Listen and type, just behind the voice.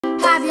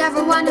Have you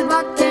ever wondered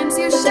what games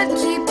you should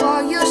keep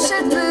or you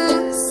should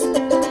lose?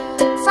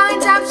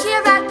 Find out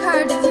here at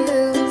Purge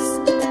Reviews.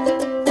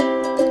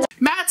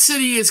 Mad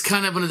City is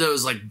kind of one of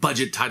those like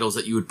budget titles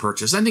that you would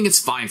purchase. I think it's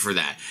fine for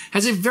that.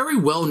 Has a very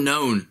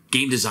well-known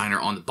game designer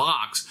on the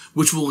box,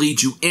 which will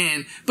lead you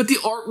in, but the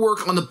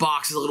artwork on the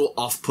box is a little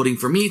off-putting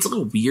for me. It's a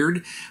little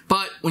weird,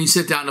 but when you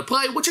sit down to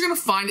play, what you're going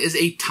to find is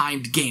a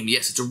timed game.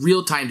 Yes, it's a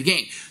real timed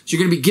game. So you're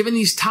going to be given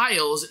these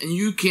tiles, and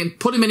you can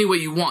put them any way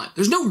you want.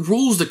 There's no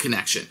rules to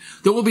connection.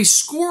 There will be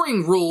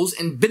scoring rules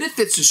and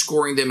benefits to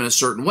scoring them in a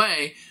certain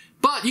way,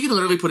 but you can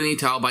literally put any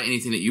tile by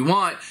anything that you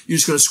want. You're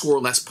just going to score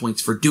less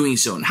points for doing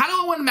so. And how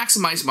do I want to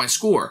maximize my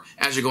score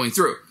as you're going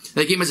through?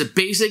 That game has a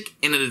basic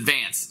and an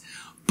advanced.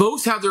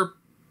 Both have their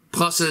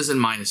pluses and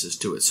minuses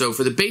to it. So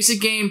for the basic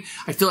game,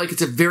 I feel like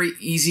it's a very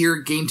easier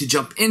game to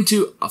jump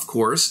into, of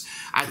course.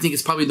 I think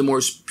it's probably the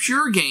most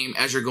pure game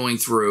as you're going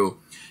through.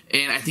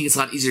 And I think it's a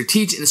lot easier to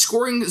teach. And the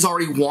scoring is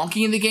already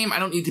wonky in the game. I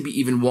don't need to be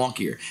even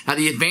wonkier. Now,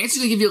 the advanced is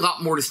going to give you a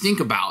lot more to think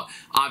about,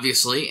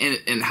 obviously,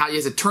 and how you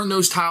have to turn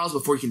those tiles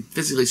before you can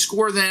physically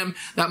score them.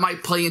 That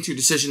might play into your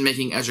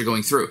decision-making as you're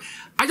going through.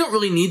 I don't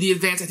really need the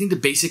advanced. I think the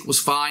basic was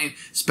fine,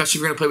 especially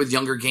if you're going to play with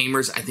younger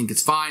gamers. I think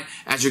it's fine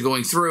as you're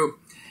going through.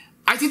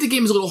 I think the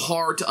game is a little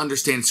hard to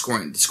understand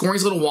scoring. The scoring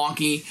is a little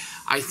wonky.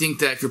 I think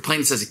that if you're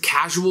playing this as a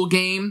casual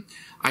game,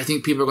 I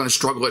think people are going to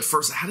struggle at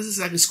first. How does this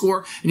exactly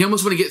score? And you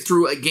almost want to get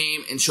through a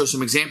game and show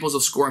some examples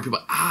of scoring. People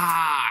are like,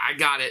 I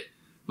got it.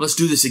 Let's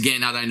do this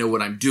again now that I know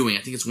what I'm doing.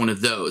 I think it's one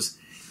of those.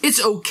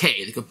 It's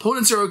okay. The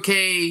components are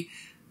okay.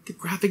 The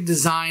graphic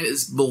design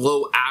is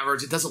below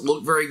average. It doesn't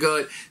look very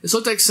good. This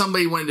looked like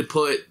somebody wanted to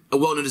put a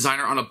well-known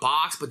designer on a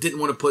box, but didn't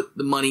want to put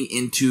the money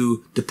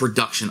into the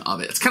production of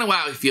it. That's kind of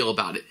how I feel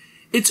about it.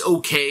 It's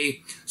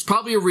okay. It's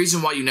probably a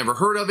reason why you never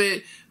heard of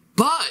it.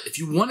 But if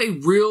you want a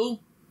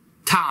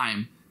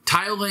real-time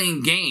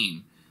tile-laying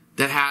game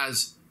that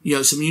has, you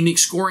know, some unique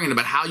scoring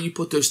about how you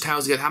put those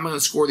tiles together, how am I going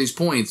to score these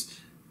points,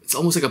 it's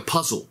almost like a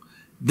puzzle.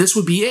 This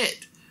would be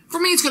it. For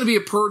me, it's going to be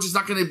a purge. It's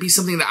not going to be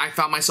something that I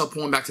found myself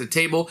pulling back to the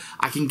table.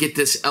 I can get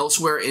this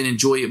elsewhere and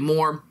enjoy it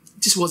more.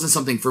 It just wasn't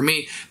something for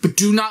me. But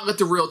do not let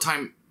the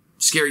real-time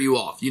scare you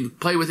off. You can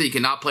play with it. You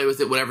cannot play with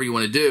it, whatever you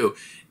want to do.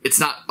 It's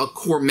not a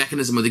core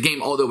mechanism of the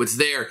game, although it's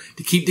there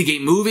to keep the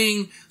game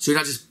moving, so you're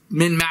not just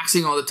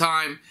min-maxing all the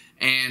time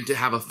and to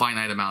have a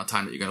finite amount of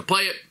time that you're going to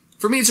play it.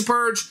 For me, it's a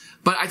purge,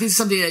 but I think it's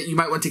something that you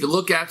might want to take a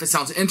look at. If it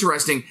sounds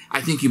interesting,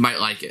 I think you might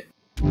like it.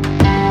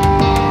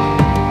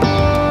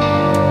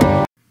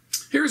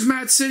 Here's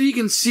Mad City. You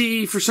can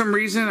see, for some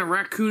reason, a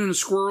raccoon and a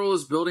squirrel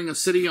is building a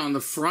city on the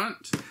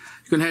front.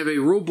 You're going to have a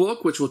rule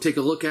book, which we'll take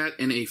a look at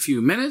in a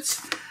few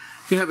minutes.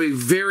 You have a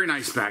very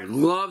nice bag.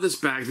 Love this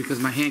bag because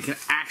my hand can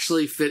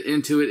actually fit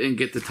into it and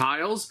get the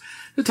tiles.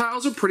 The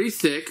tiles are pretty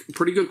thick,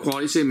 pretty good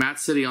quality. Say Mad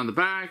City on the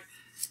back.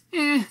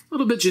 A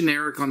little bit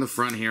generic on the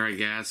front here, I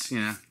guess.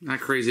 Yeah, not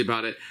crazy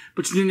about it.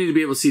 But you do need to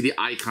be able to see the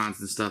icons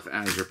and stuff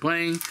as you're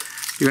playing.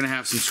 You're going to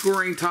have some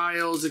scoring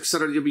tiles,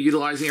 etc. You'll be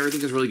utilizing.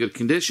 Everything is really good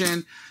condition.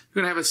 You're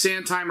going to have a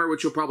sand timer,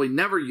 which you'll probably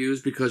never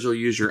use because you'll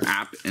use your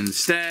app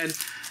instead.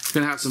 You're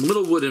going to have some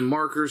little wooden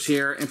markers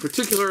here. In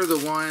particular, the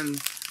one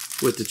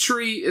with the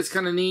tree is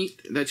kind of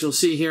neat that you'll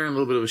see here in a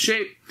little bit of a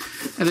shape.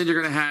 And then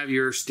you're going to have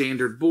your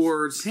standard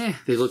boards.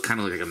 They look kind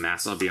of like a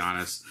mess, I'll be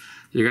honest.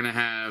 You're going to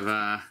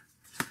have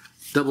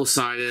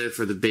double-sided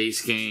for the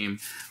base game.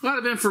 A lot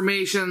of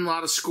information, a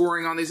lot of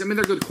scoring on these. I mean,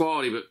 they're good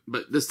quality,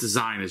 but this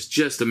design is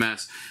just a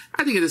mess.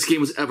 I think if this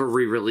game was ever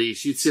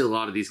re-released, you'd see a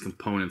lot of these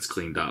components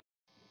cleaned up.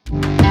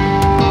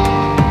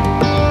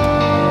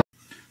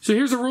 So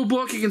here's the rule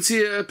book. You can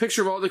see a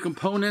picture of all the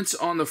components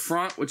on the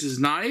front, which is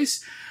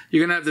nice.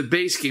 You're going to have the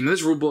base game.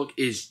 This rule book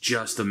is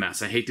just a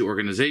mess. I hate the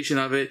organization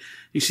of it.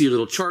 You see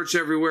little charts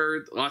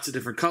everywhere, lots of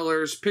different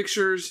colors,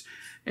 pictures,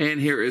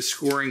 and here is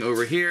scoring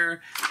over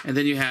here. And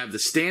then you have the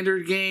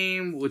standard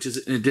game, which is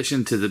in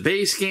addition to the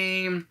base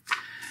game.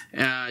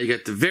 You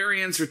got the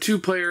variants for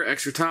 2-player,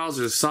 extra tiles.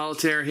 There's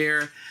solitaire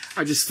here.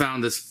 I just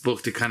found this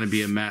book to kind of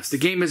be a mess. The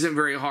game isn't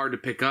very hard to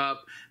pick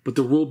up, but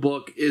the rule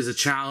book is a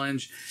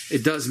challenge.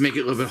 It does make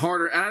it a little bit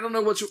harder. And I don't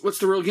know what's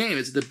the real game.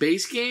 Is it the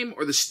base game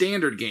or the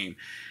standard game?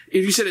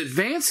 If you said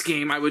advanced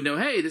game, I would know,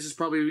 hey, this is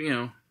probably, you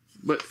know,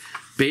 but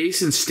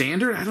base and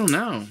standard, I don't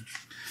know.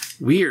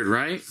 Weird,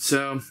 right?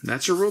 So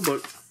that's your rule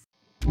book.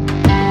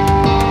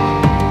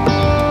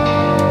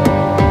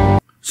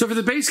 So for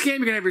the base game,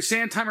 you're going to have your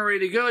sand timer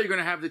ready to go. You're going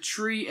to have the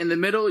tree in the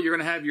middle. You're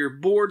going to have your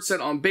board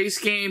set on base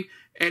game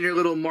and your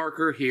little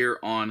marker here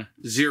on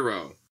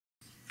 0.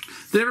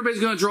 Then everybody's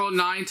going to draw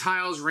 9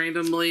 tiles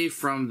randomly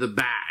from the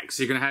bag.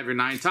 So you're going to have your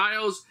 9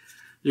 tiles.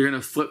 You're going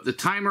to flip the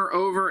timer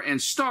over and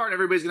start.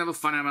 Everybody's going to have a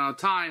finite amount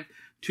of time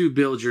to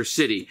build your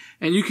city.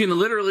 And you can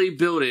literally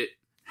build it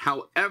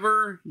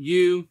however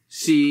you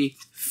see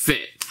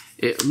fit.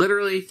 It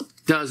literally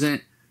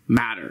doesn't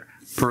matter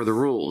per the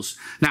rules.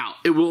 Now,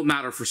 it will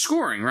matter for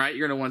scoring, right?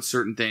 You're going to want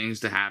certain things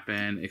to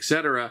happen,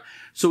 etc.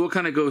 So we'll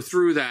kind of go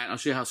through that. I'll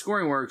show you how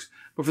scoring works.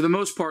 But for the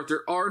most part,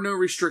 there are no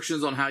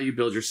restrictions on how you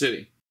build your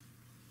city.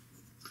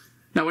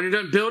 Now, when you're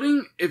done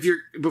building,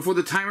 before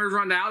the timers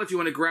run out, if you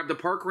want to grab the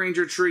park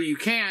ranger tree, you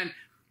can.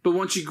 But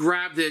once you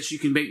grab this, you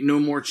can make no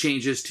more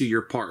changes to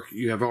your park.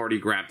 You have already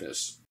grabbed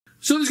this.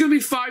 So there's going to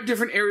be 5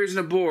 different areas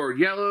on the board.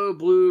 Yellow,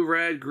 blue,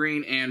 red,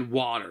 green, and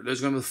water.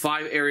 There's going to be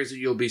 5 areas that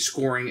you'll be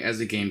scoring as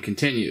the game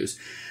continues.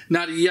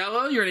 Now, the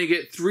yellow, you're going to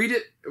get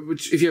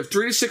if you have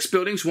 3 to 6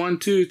 buildings, 1,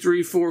 2,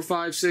 3, 4,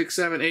 5, 6,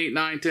 7, 8,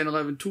 9, 10,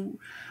 11,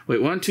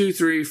 1, 2,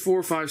 3,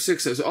 4, 5,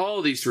 6, there's all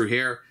of these through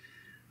here,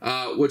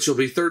 which will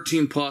be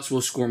 13 plus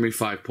will score me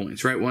 5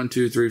 points, right? 1,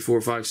 2, 3,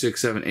 4, 5,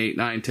 6, 7, 8,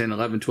 9, 10,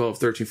 11, 12,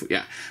 13, 14,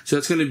 yeah. So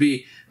that's going to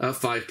be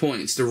 5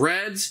 points. The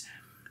reds,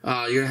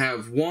 you're going to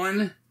have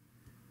 1,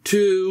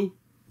 2,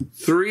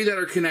 3 that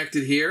are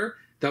connected here.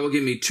 That will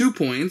give me 2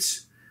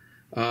 points.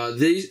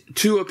 These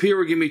 2 up here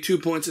will give me 2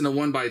 points, and the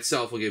 1 by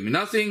itself will give me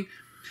nothing.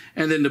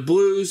 And then the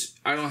blues,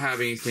 I don't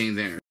have anything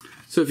there.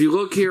 So if you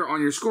look here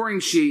on your scoring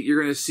sheet, you're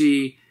going to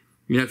see,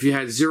 if you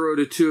had 0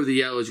 to 2 of the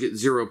yellows, you get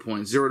 0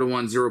 points. 0 to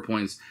 1, 0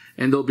 points.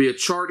 And there'll be a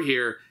chart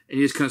here, and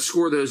you just kind of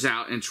score those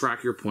out and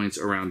track your points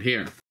around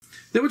here.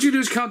 Then what you do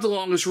is count the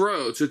longest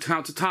road. So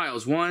count the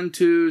tiles. 1,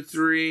 2,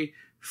 3,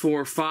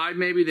 4, 5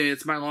 maybe. Then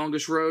it's my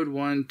longest road.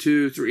 1,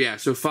 2, 3. Yeah,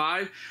 so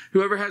 5.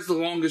 Whoever has the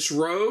longest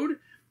road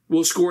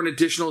will score an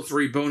additional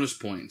 3 bonus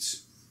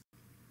points.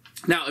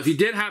 Now, if you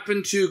did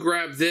happen to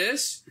grab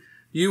this,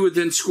 you would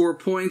then score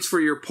points for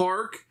your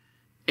park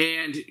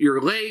and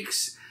your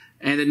lakes,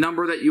 and the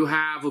number that you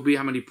have will be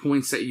how many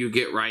points that you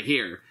get right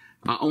here.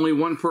 Only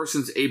one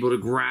person's able to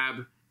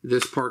grab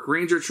this park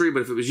ranger tree,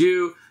 but if it was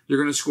you, you're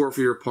going to score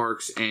for your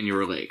parks and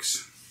your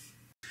lakes.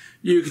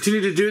 You continue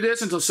to do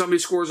this until somebody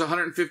scores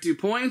 150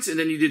 points, and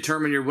then you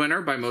determine your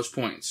winner by most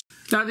points.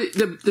 Now,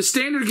 the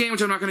standard game,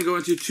 which I'm not going to go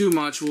into too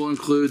much, will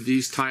include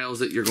these tiles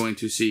that you're going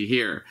to see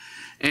here.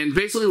 And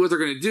basically what they're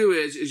going to do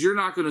is you're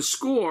not going to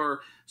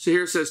score, so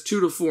here it says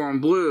 2 to 4 on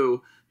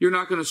blue, you're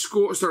not going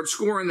to start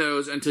scoring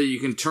those until you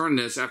can turn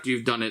this after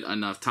you've done it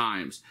enough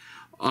times.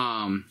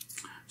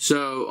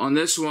 So on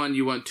this one,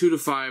 you want 2 to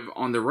 5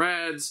 on the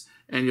reds,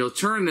 and you'll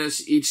turn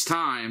this each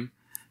time.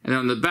 And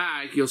on the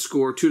back, you'll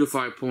score 2 to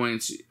 5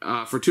 points.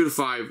 For 2 to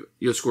 5,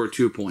 you'll score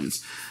 2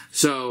 points.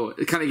 So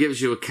it kind of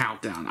gives you a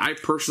countdown. I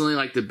personally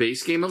like the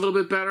base game a little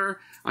bit better.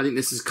 I think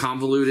this is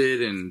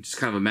convoluted and just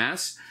kind of a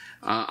mess.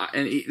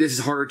 And this is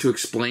harder to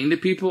explain to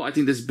people. I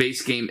think this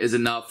base game is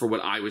enough for what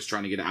I was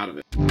trying to get out of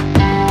it.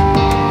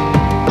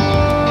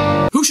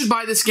 Who should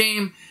buy this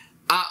game?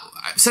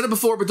 I've said it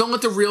before, but don't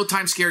let the real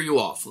time scare you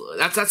off.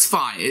 That's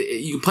fine.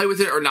 You can play with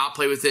it or not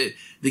play with it.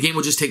 The game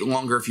will just take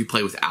longer if you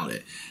play without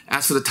it.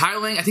 As for the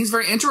tiling, I think it's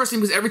very interesting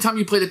because every time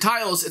you play the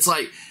tiles, it's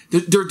like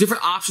there are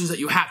different options that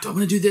you have. Do I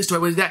want to do this? Do I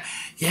want to do that?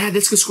 Yeah,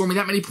 this could score me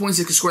that many points.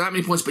 It could score that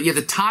many points. But yeah,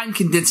 the time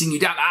condensing you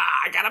down.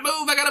 I gotta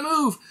move. I gotta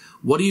move.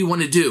 What do you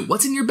want to do?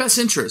 What's in your best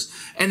interest?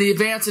 And the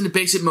advanced and the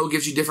basic mode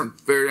gives you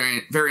different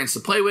variants to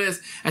play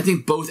with. I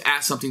think both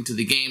add something to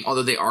the game,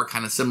 although they are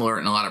kind of similar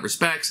in a lot of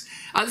respects.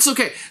 That's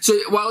okay. So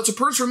while it's a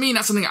purge for me,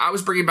 not something I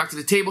was bringing back to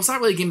the table, it's not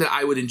really a game that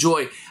I would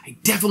enjoy. I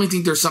definitely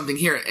think there's something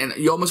here, and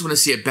you almost want to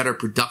see a better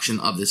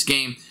production of this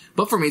game.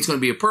 But for me, it's going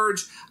to be a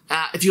purge.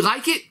 If you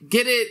like it,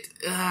 get it.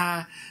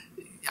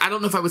 I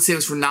don't know if I would say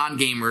this for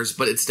non-gamers,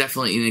 but it's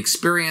definitely an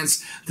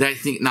experience that I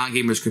think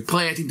non-gamers could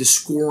play. I think the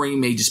scoring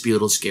may just be a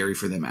little scary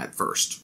for them at first.